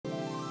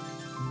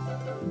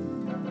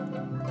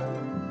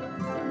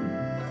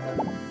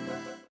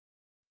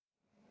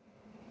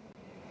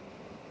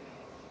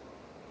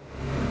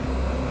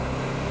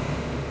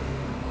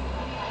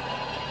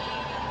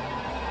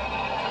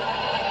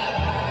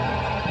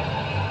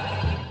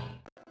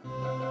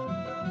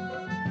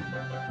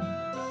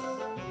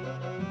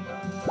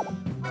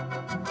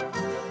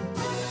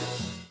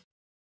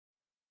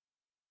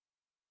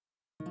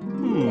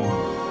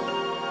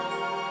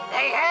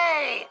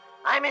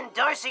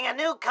Introducing a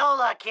new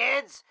cola,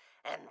 kids.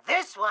 And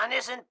this one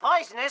isn't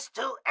poisonous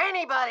to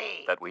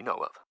anybody. That we know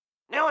of.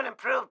 New and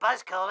improved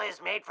Buzz Cola is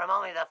made from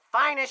only the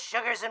finest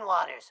sugars and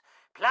waters.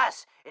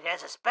 Plus, it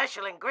has a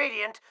special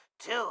ingredient,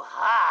 too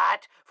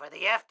hot for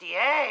the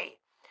FDA.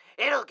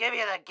 It'll give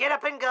you the get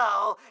up and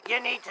go you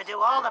need to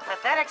do all the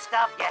pathetic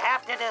stuff you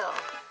have to do.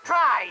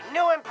 Try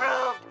new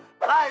improved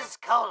Buzz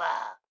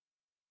Cola.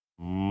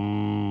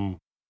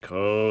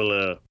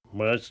 Cola.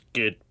 Must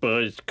get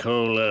Buzz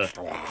Cola.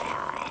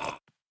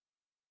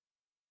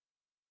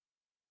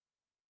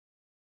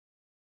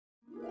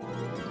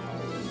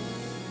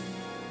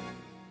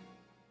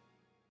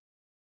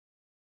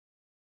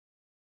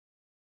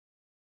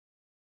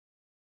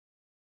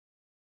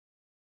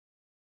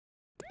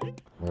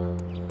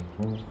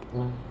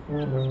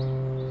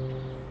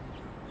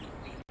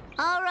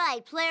 All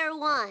right, player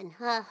one,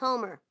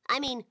 Homer.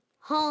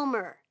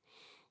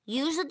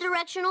 Use the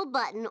directional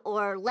button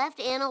or left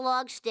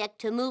analog stick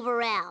to move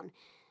around.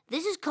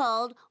 This is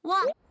called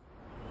walk.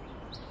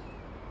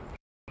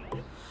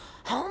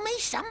 Homie,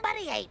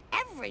 somebody ate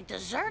every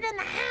dessert in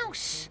the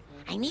house.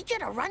 I need you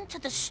to run to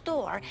the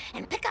store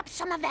and pick up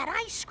some of that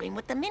ice cream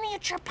with the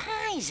miniature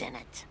pies in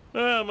it.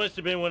 Oh, must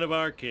have been one of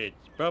our kids.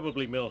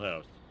 Probably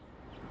Millhouse.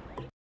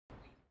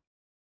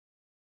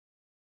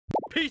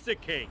 Piece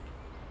of cake.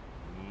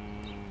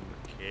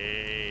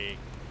 Cake.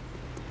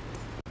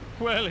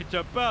 Well, it's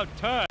about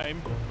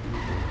time.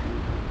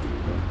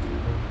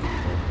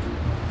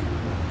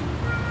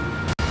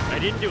 I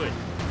didn't do it.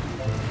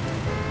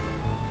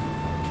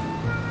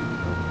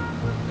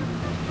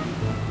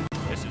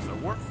 This is the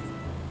worst.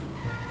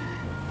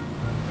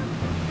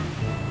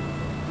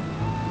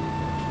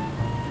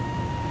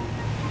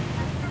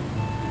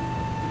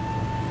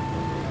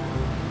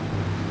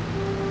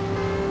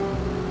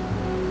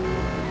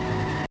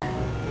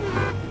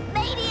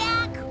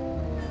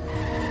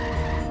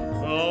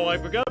 I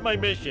forgot my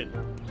mission.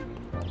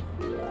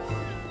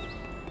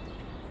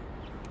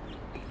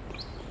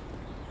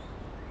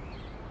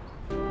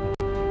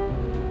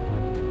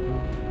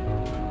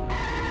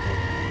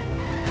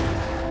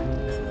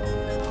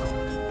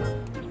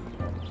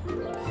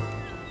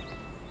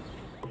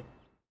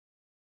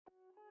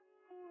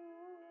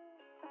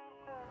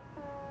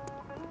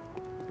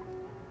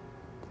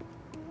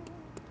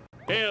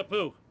 Hey,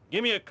 Apu.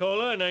 Give me a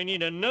cola, and I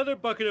need another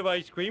bucket of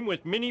ice cream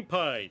with mini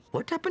pies.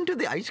 What happened to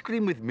the ice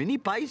cream with mini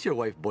pies your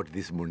wife bought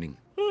this morning?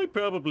 I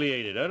probably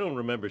ate it. I don't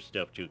remember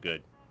stuff too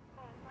good.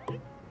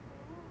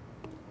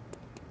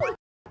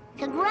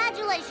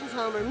 Congratulations,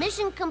 Homer.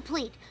 Mission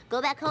complete.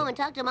 Go back home and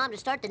talk to Mom to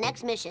start the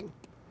next mission.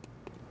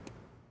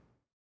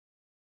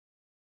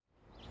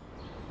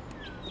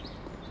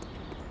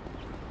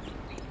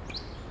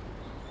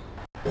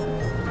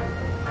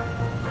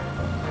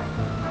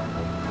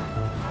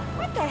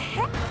 What the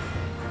heck?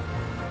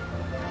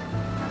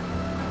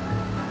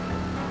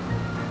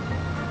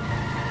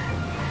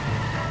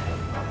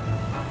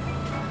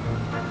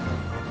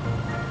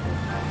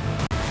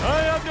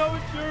 I have no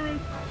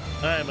insurance.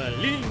 I'm a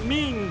lean,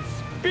 mean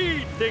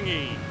speed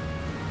thingy.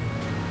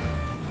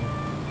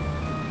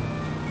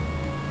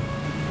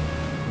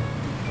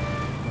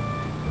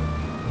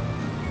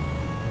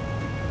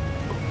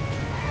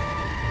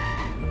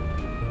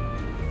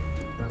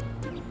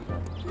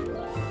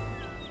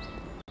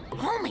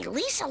 Homie,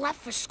 Lisa left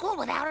for school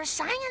without her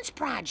science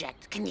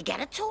project. Can you get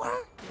it to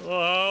her?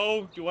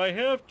 Oh, do I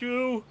have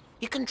to?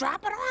 You can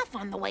drop it off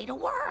on the way to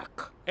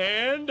work.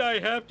 And I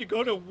have to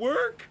go to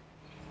work?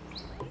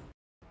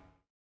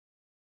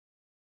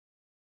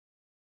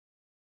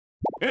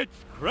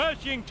 It's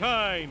crashing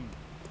time!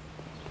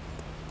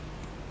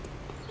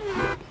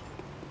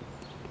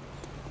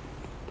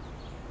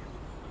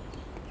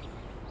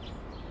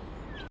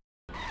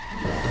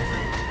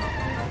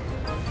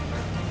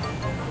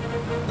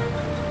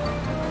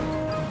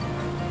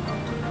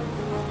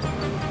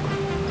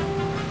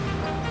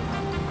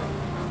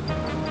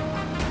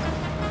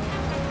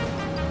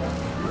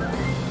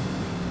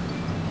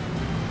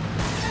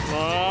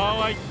 Oh,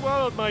 I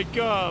swallowed my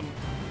gum!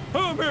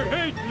 Homer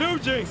hates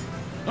losing!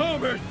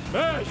 Homer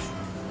smash!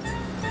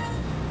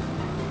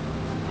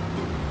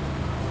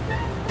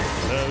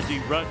 Lousy,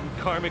 rotten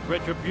karmic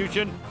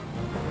retribution.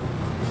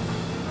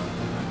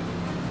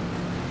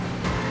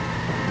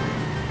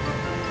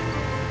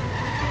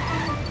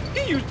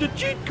 He used a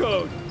cheat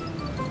code!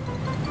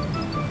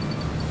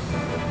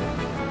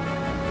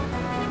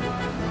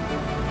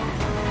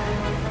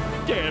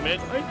 Damn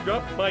it, I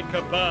dropped my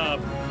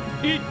kebab.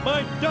 Eat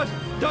my dust,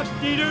 dust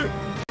eater!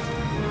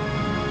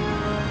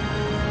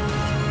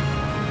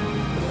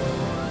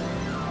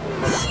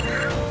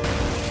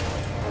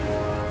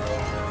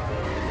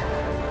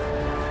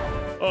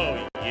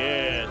 Oh,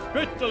 yeah.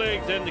 Stretch the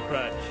legs and the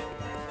crotch.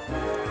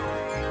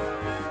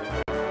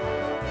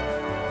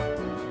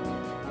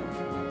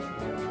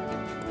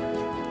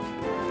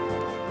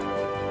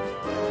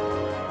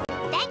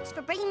 Thanks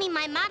for bringing me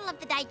my model of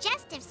the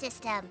digestive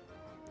system.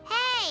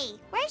 Hey,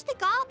 where's the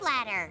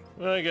gallbladder?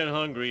 I got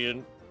hungry,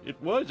 and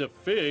it was a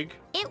fig.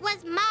 It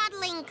was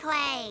modeling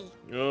clay.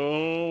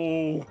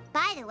 Oh.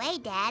 By the way,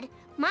 Dad,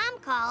 Mom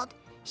called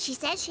She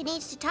says she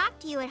needs to talk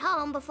to you at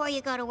home before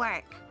you go to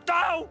work.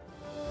 Oh!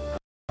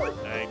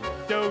 I'm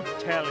so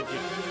talented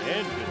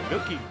and good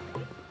looking.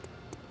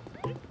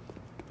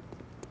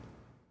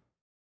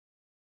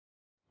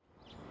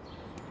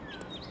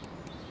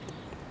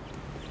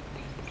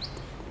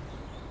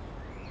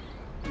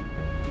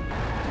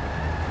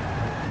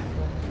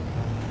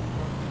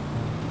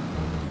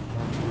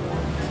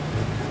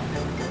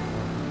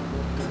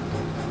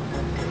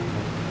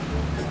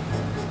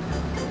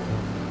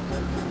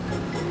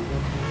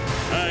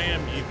 I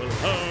am evil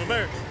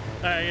Homer.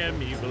 I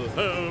am evil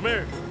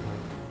Homer.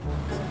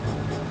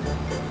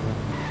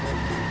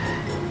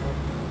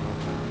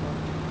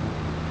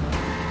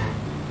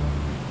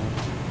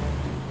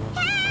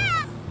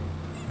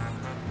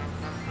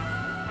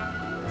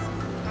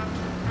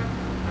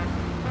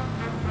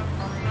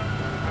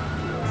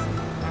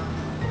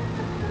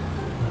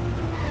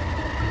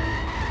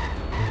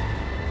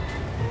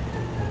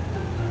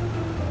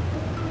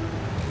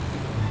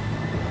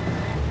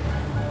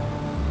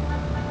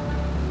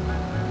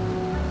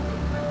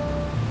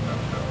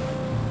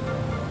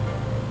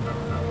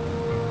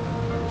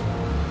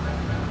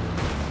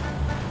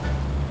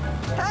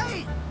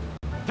 Hey!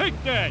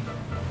 Take that!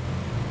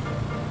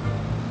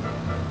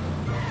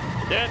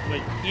 That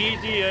was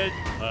easy as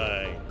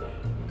pie.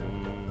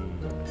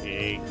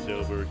 Eggs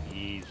over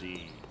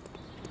easy.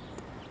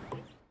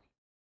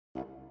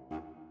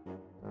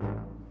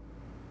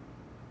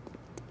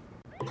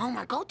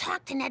 Homer, go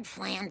talk to Ned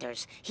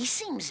Flanders. He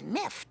seems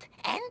miffed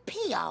and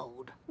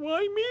PO'd.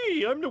 Why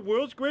me? I'm the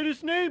world's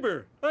greatest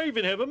neighbor. I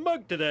even have a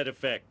mug to that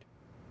effect.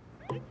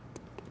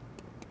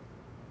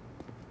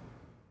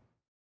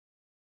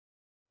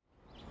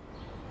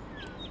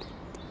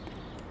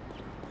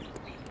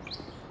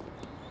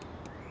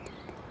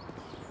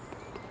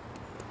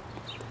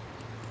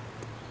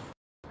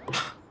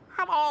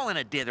 I'm all in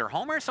a dither,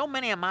 Homer. So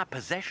many of my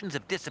possessions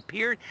have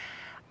disappeared.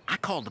 I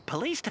called the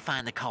police to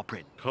find the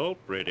culprit.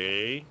 Culprit,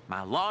 eh?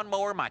 My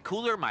lawnmower, my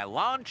cooler, my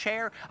lawn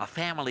chair, a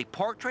family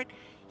portrait,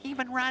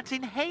 even Rod's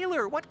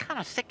inhaler. What kind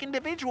of sick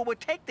individual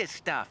would take this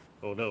stuff?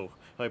 Oh no,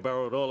 I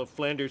borrowed all of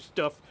Flanders'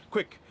 stuff.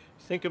 Quick,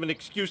 think of an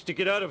excuse to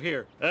get out of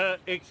here.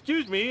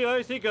 Excuse me,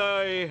 I think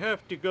I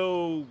have to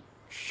go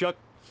shuck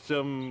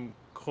some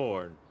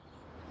corn.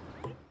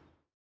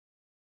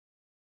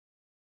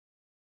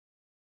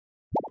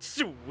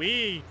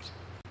 Sweet!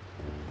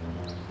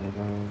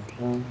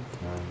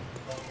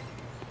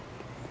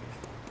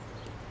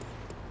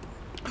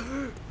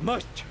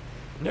 Must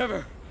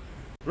never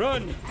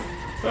run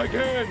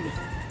again!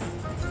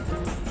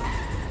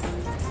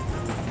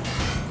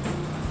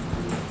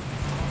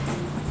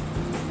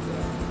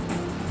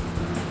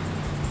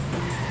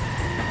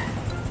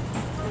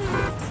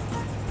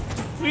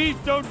 Please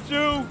don't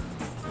sue!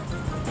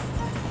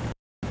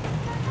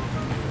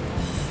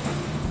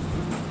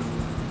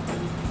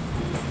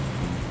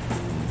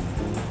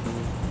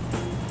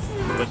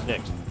 What's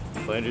next?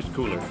 Flanders'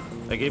 cooler.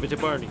 I gave it to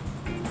Barney.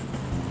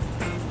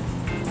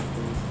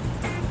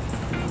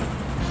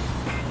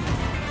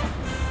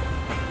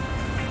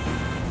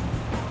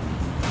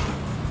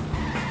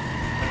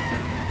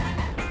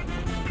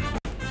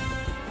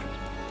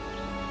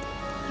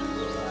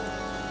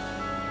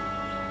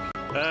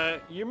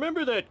 You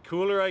remember that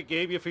cooler I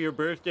gave you for your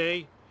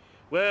birthday?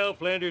 Well,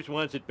 Flanders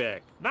wants it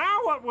back. Now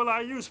what will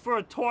I use for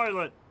a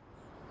toilet?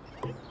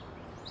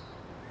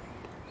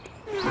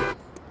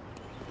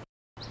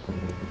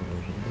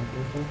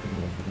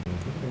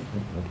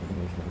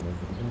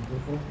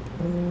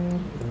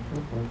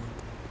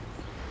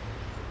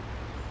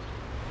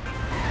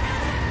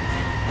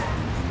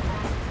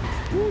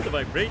 Ooh, the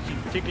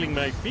vibration's tickling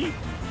my feet.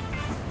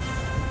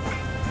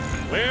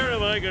 Where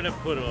am I gonna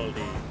put all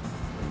these?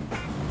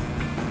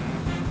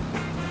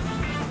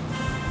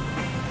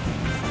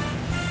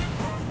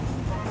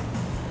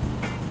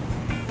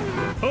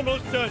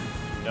 Almost done.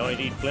 Now I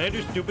need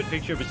Flanders' stupid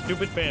picture of a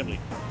stupid family.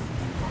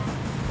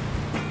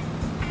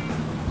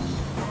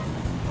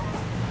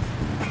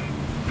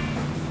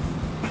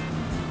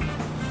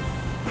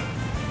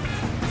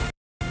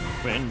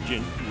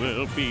 Vengeance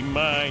will be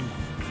mine.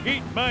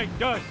 Eat my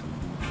dust.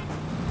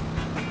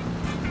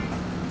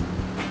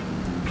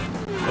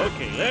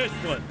 Okay, last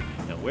one.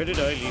 Now where did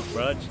I leave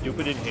Rod's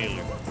stupid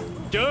inhaler?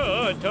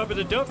 Duh, on top of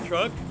the dump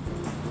truck.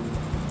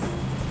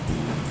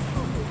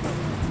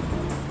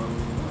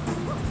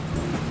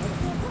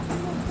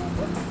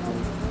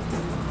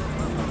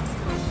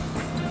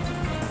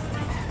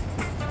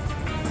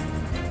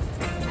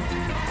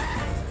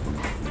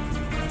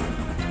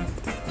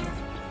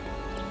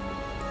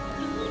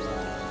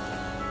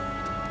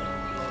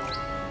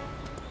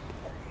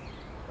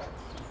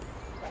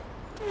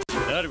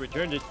 Now to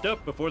return this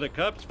stuff before the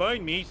cops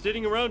find me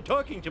sitting around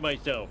talking to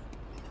myself.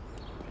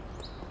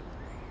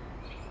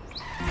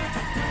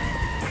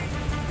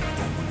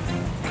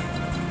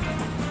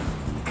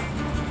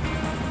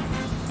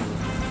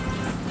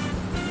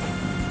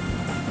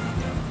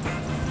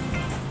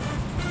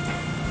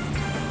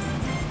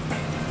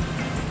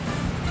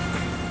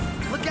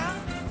 Look out!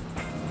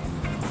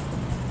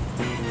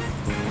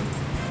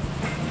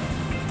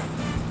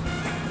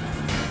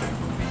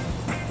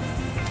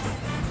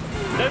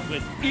 That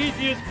was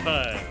easy as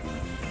pie.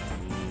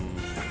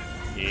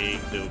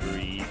 Eggs over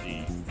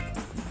easy.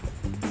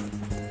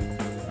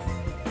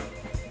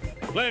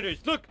 Flanders,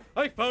 look!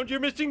 I found your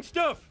missing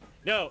stuff!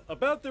 Now,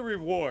 about the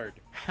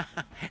reward.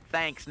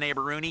 Thanks,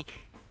 neighbor Rooney.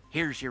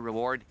 Here's your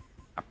reward.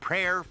 A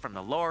prayer from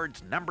the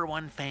Lord's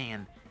 #1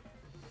 fan.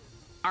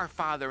 Our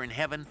Father in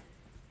heaven,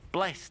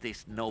 bless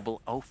this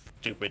noble oaf.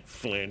 Stupid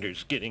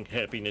Flanders getting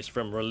happiness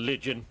from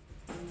religion.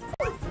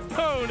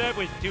 Oh, that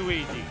was too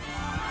easy.